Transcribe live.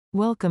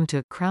Welcome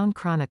to Crown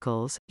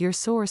Chronicles, your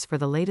source for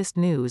the latest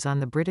news on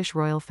the British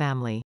royal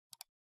family.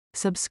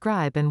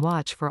 Subscribe and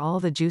watch for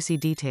all the juicy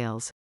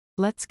details.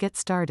 Let's get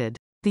started.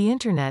 The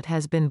internet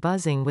has been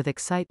buzzing with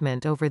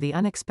excitement over the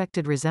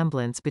unexpected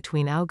resemblance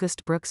between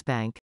August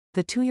Brooksbank,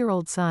 the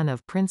 2-year-old son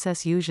of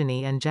Princess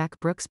Eugenie and Jack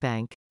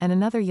Brooksbank, and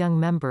another young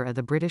member of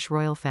the British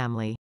royal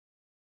family.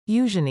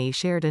 Eugenie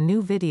shared a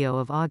new video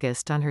of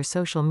August on her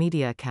social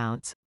media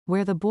accounts,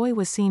 where the boy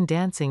was seen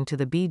dancing to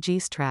the Bee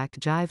Gees track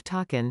Jive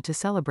Talkin' to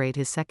celebrate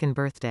his second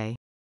birthday.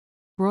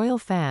 Royal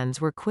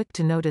fans were quick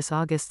to notice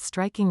August's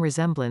striking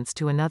resemblance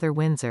to another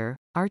Windsor,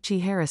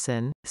 Archie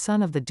Harrison,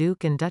 son of the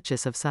Duke and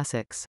Duchess of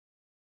Sussex.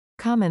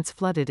 Comments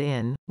flooded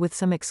in, with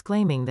some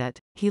exclaiming that,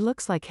 "He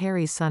looks like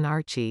Harry's son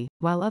Archie,"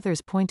 while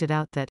others pointed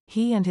out that,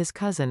 "He and his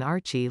cousin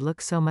Archie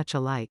look so much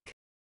alike."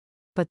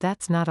 But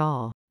that's not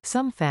all.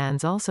 Some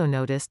fans also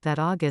noticed that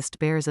August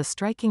bears a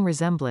striking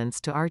resemblance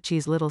to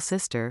Archie's little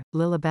sister,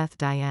 Lilibeth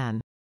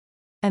Diane.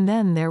 And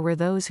then there were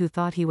those who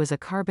thought he was a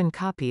carbon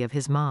copy of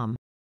his mom.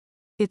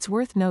 It's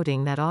worth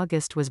noting that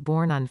August was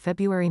born on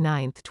February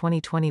 9,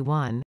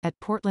 2021, at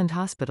Portland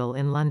Hospital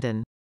in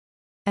London.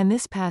 And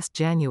this past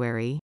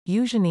January,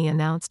 Eugenie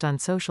announced on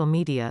social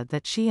media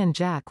that she and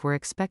Jack were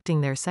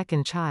expecting their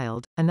second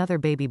child, another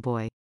baby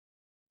boy.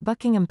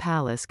 Buckingham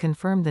Palace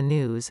confirmed the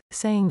news,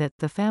 saying that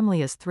the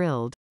family is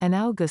thrilled, and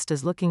August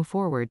is looking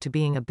forward to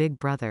being a big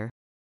brother.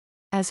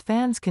 As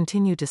fans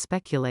continue to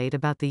speculate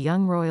about the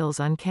young royal's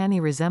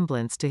uncanny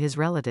resemblance to his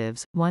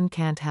relatives, one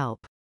can't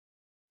help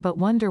but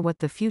wonder what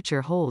the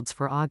future holds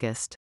for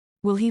August.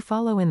 Will he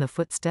follow in the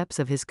footsteps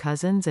of his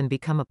cousins and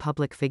become a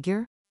public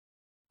figure?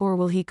 Or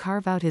will he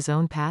carve out his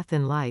own path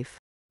in life?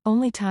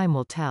 Only time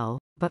will tell,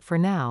 but for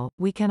now,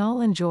 we can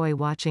all enjoy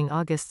watching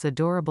August's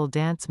adorable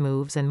dance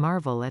moves and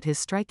marvel at his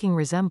striking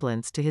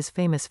resemblance to his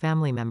famous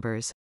family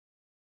members.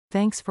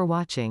 Thanks for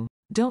watching.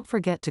 Don't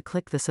forget to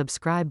click the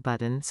subscribe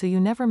button so you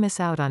never miss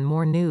out on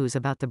more news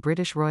about the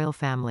British royal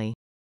family.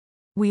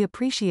 We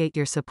appreciate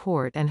your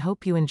support and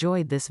hope you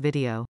enjoyed this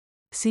video.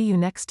 See you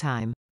next time.